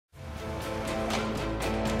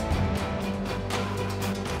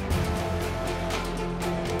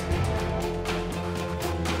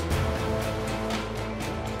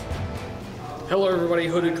Hello everybody,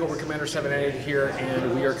 Hooded Cobra Commander 7A here,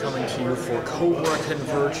 and we are coming to you for Cobra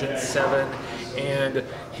Convergence 7, and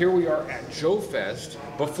here we are at Joe Fest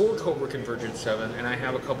before Cobra Convergence 7, and I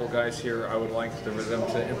have a couple guys here I would like them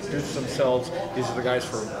to introduce themselves. These are the guys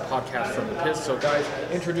for Podcast from the Pit. So guys,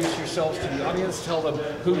 introduce yourselves to the audience, tell them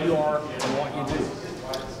who you are and what you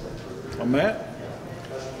do. I'm Matt.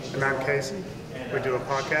 And I'm Casey. We do a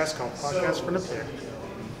podcast called Podcast from the Pit.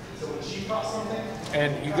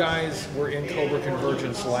 And you guys were in Cobra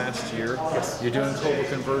Convergence last year. Yes. You're doing Cobra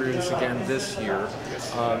Convergence again this year.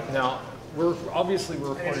 Yes. Now, we're recording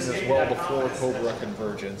this well before Cobra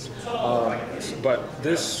Convergence, but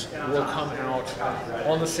this will come out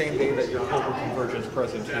on the same day that your Cobra Convergence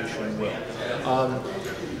presentation will.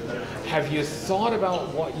 Have you thought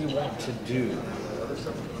about what you want to do?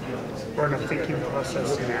 We're in a thinking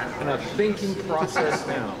process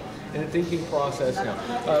now.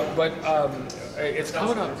 But it's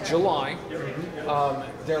coming up July.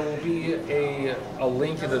 There will be a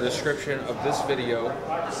link in the description of this video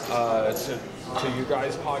to you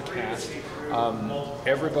guys' podcast.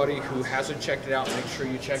 Everybody who hasn't checked it out, make sure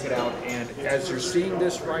you check it out. And as you're seeing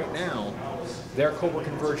this right now, their Cobra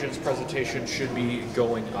Convergence presentation should be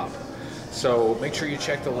going up. So make sure you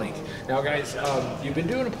check the link. Now guys, you've been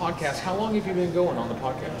doing a podcast. How long have you been going on the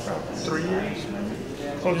podcast? 3 years.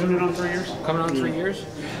 Closing in on 3 years. Coming on 3 years?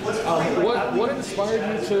 What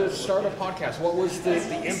inspired you to start a podcast? What was the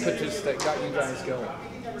impetus that got you guys going?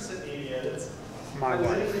 My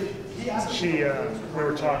wife. We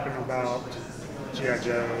were talking about G.I.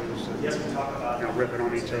 Joes and ripping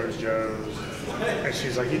on each other's Joes. And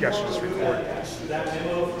she's like, you guys should just record this.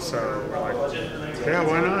 So we're like, yeah,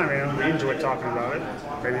 why not? I mean, we enjoy talking about it.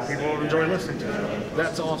 Maybe people will enjoy listening to it.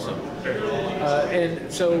 That's awesome.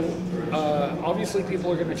 And so, obviously,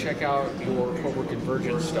 people are going to check out your Cobra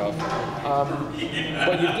Convergence stuff.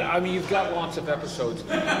 But you've got lots of episodes.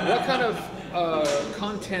 What kind of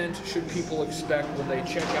content should people expect when they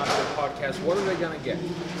check out your podcast? What are they going to get?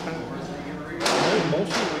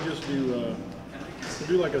 Mostly we just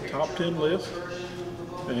do like a top 10 list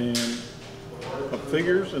and of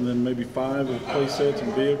figures, and then maybe 5 of play sets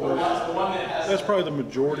and vehicles. That's probably the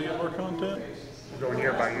majority of our content. Going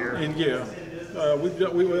year by year. And yeah,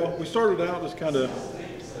 we started out as kind of,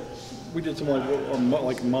 we did some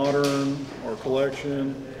like modern or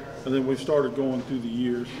collection, and then we started going through the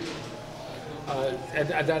years. And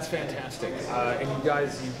that's fantastic. And you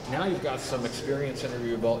guys, now you've got some experience under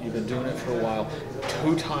your belt. You've been doing it for a while.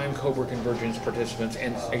 2-time Cobra Convergence participants.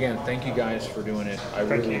 And again, thank you guys for doing it. I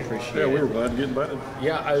really appreciate it. Yeah, we were glad to get invited.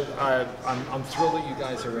 Yeah, I'm thrilled that you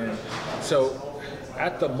guys are in. So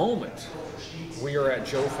at the moment, we are at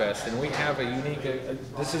Joe Fest, and we have a unique,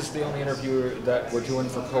 this is the only interview that we're doing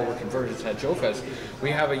for Cobra Convergence at Joe Fest. We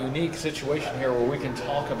have a unique situation here where we can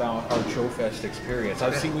talk about our Joe Fest experience.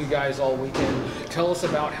 I've seen you guys all weekend. Tell us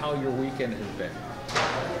about how your weekend has been.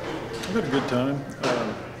 I've had a good time.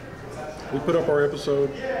 We put up our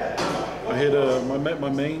episode. I had my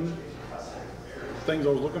main things I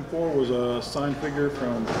was looking for was a signed figure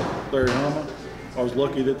from Larry Hama. I was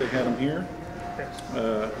lucky that they had him here.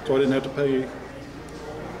 So I didn't have to pay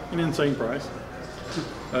an insane price.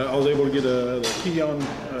 I was able to get the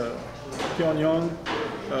Keon Young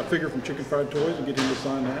figure from Chicken Fried Toys and get him to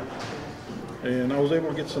sign that. And I was able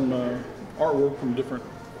to get some artwork from different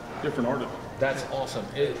artists. That's awesome.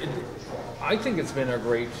 I think it's been a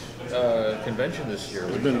great convention this year.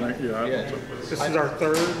 It's been yeah. This is our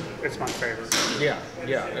third. It's my favorite. Yeah.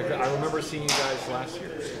 I remember seeing you guys last year.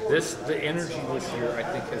 The energy this year, I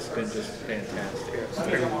think, has been just fantastic.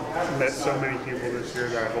 I've met so many people this year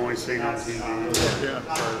that I've only seen on TV or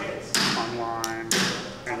online,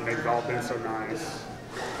 and they've all been so nice.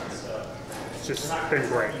 It's just been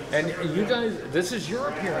great. And you guys, this is your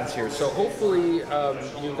appearance here, so hopefully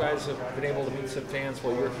you guys have been able to meet some fans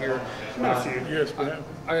while you're here. Yes,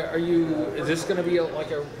 is this going to be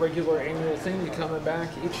like a regular annual thing? You coming back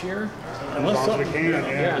each year? As long as we can,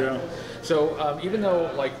 yeah. So even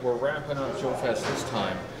though we're wrapping up Joe Fest this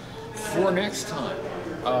time, for next time,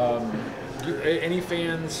 any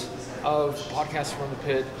fans of Podcasts from the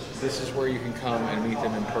Pit, this is where you can come and meet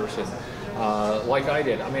them in person. Like I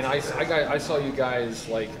did. I mean, I saw you guys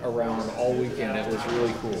around all weekend. It was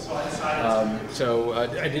really cool.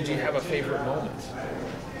 Did you have a favorite moment?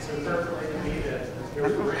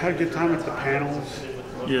 I had a good time with the panels.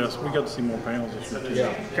 Yes, we got to see more panels this year too.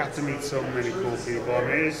 Yeah. Got to meet so many cool people. I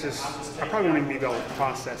mean, it's just, I probably won't even be able to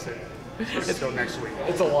process it until next week.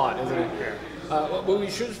 It's a lot, isn't it? Yeah. Well, we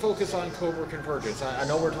should focus on Cobra Convergence. I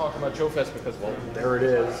know we're talking about Joe Fest because, well, there it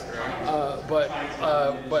is. But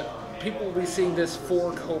people will be seeing this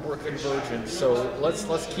for Cobra Convergence. So let's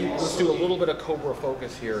do a little bit of Cobra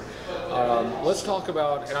focus here. Let's talk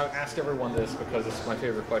about, and I've asked everyone this because it's my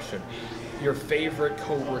favorite question. Your favorite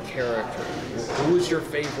Cobra character. Who is your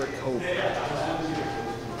favorite Cobra?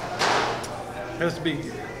 Has to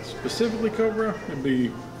be specifically Cobra. It'd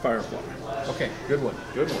be Firefly. Okay, good one.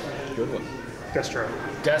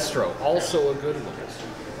 Destro, also a good one.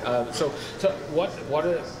 So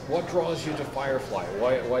what draws you to Firefly?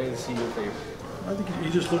 Why is he your favorite? I think he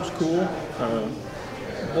just looks cool.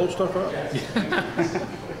 Blow stuff up.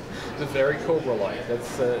 It's very Cobra-like.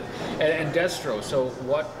 That's and Destro. So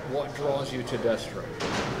what draws you to Destro?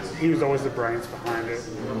 He was always the brains behind it.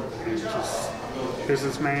 He's just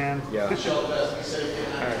businessman. Yeah.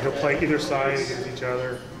 He'll play either side against each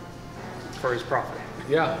other for his profit.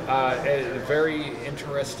 Yeah, a very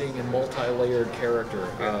interesting and multi-layered character.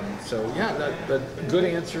 So yeah, good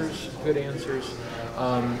answers. Good answers.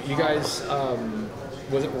 You guys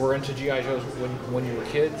were into GI Joes when you were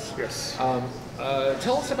kids. Yes.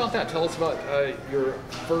 Tell us about that. Tell us about your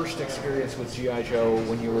first experience with GI Joe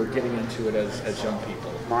when you were getting into it as young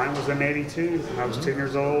people. Mine was in '82. I was 10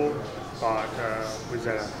 years old. Was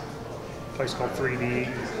at a place called 3D.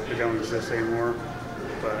 They don't exist anymore.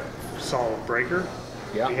 But saw Breaker.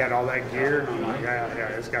 Yeah. He had all that gear, and I'm like, yeah,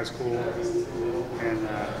 this guy's cool. And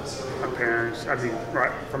my parents,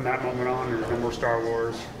 right from that moment on, there was no more Star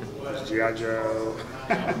Wars. It was G.I. Joe.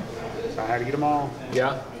 So I had to get them all.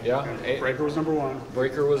 Yeah. And Breaker was number one.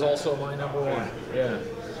 Breaker was also my number one. Yeah.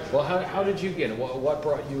 Well, how did you get it? What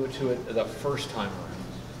brought you to it the first time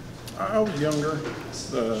around? I was younger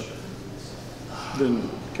than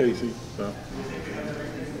Casey. So.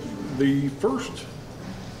 The first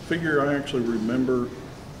figure I actually remember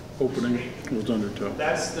opening was Undertow.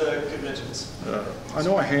 That's the conventions. I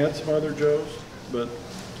know I had some other Joes, but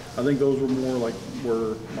I think those were more like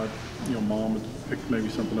where my mom had picked maybe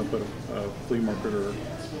something up at a flea market or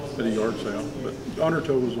at a yard sale. But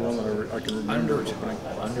Undertow was the one that I can remember opening.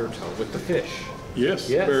 Undertow with the fish. Yes,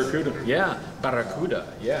 Barracuda. Yeah, Barracuda.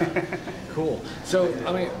 Yeah, cool. So,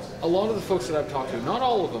 I mean, a lot of the folks that I've talked to, not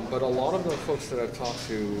all of them, but a lot of the folks that I've talked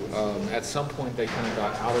to, at some point they kind of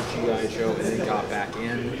got out of G.I. Joe and then got back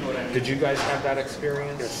in. Did you guys have that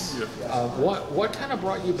experience? Yes. Yeah. What kind of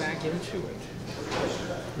brought you back into it?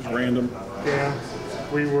 It was random. Yeah.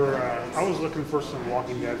 We were, I was looking for some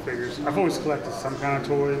Walking Dead figures. I've always collected some kind of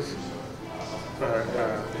toys, but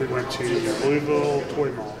we went to Louisville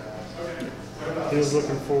Toy Mall. He was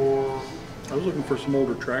looking for... I was looking for some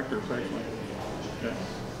older tractors, actually. Yeah.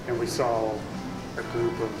 And we saw a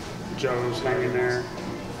group of Joes hanging there.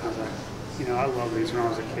 I was like, I love these when I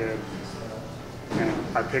was a kid. And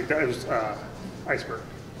I picked up, it was Iceberg.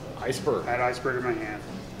 Iceberg. I had Iceberg in my hand.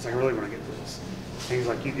 I was like, I really want to get this. And he's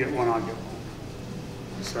like, you get one, I'll get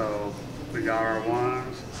one. So we got our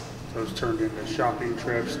ones. Those turned into shopping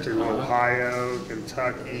trips to Ohio,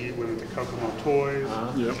 Kentucky, went to Kokomo Toys.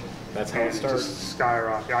 Yep. That's how it started. Just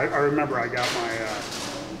skyrocket. I remember I got my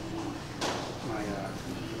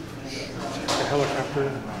the helicopter,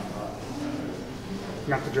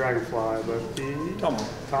 not the Dragonfly, but the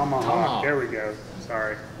Tomahawk. There we go.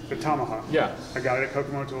 Sorry, the Tomahawk. Yeah. I got it at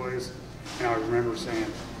Kokomo Toys, and I remember saying,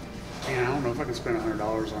 man, I don't know if I can spend $100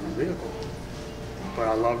 on a vehicle, but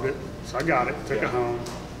I loved it, so I got it, took it home,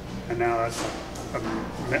 and now I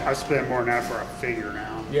spend more than that for a figure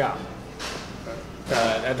now. Yeah.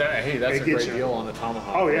 Hey, that's a great deal on the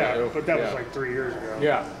Tomahawk. Oh yeah, but that was like 3 years ago.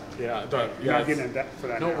 Yeah. You're not getting in debt for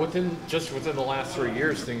that. No, now. within the last 3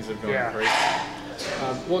 years, things have gone crazy.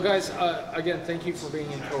 Well, guys, again, thank you for being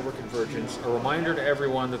in Cobra Convergence. A reminder to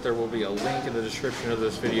everyone that there will be a link in the description of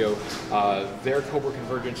this video. Their Cobra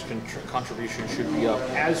Convergence contribution should be up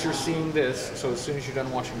as you're seeing this. So as soon as you're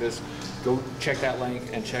done watching this, go check that link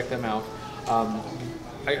and check them out.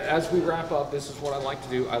 As we wrap up, this is what I like to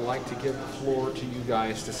do. I like to give the floor to you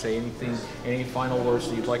guys to say anything, any final words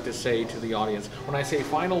that you'd like to say to the audience. When I say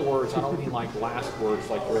final words, I don't mean like last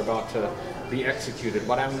words like we're about to be executed,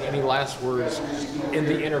 but I mean any last words in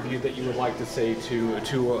the interview that you would like to say to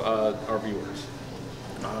our viewers.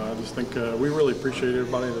 I just think we really appreciate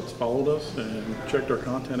everybody that's followed us and checked our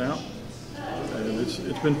content out. And it's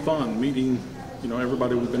been fun meeting,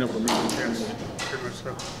 everybody we've been able to meet. Yes, pretty much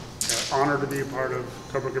so. Honored to be a part of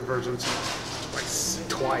Cobra Convergence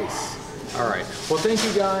Twice. All right. Well, thank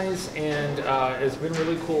you guys, and it's been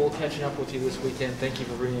really cool catching up with you this weekend. Thank you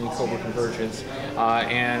for bringing in Cobra Convergence.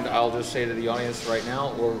 And I'll just say to the audience right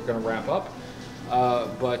now, we're going to wrap up.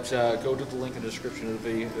 But go to the link in the description of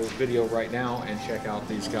the video right now and check out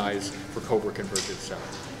these guys for Cobra Convergence. So, all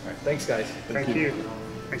right. Thanks, guys. Thank you.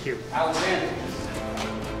 Thank you. Alexander.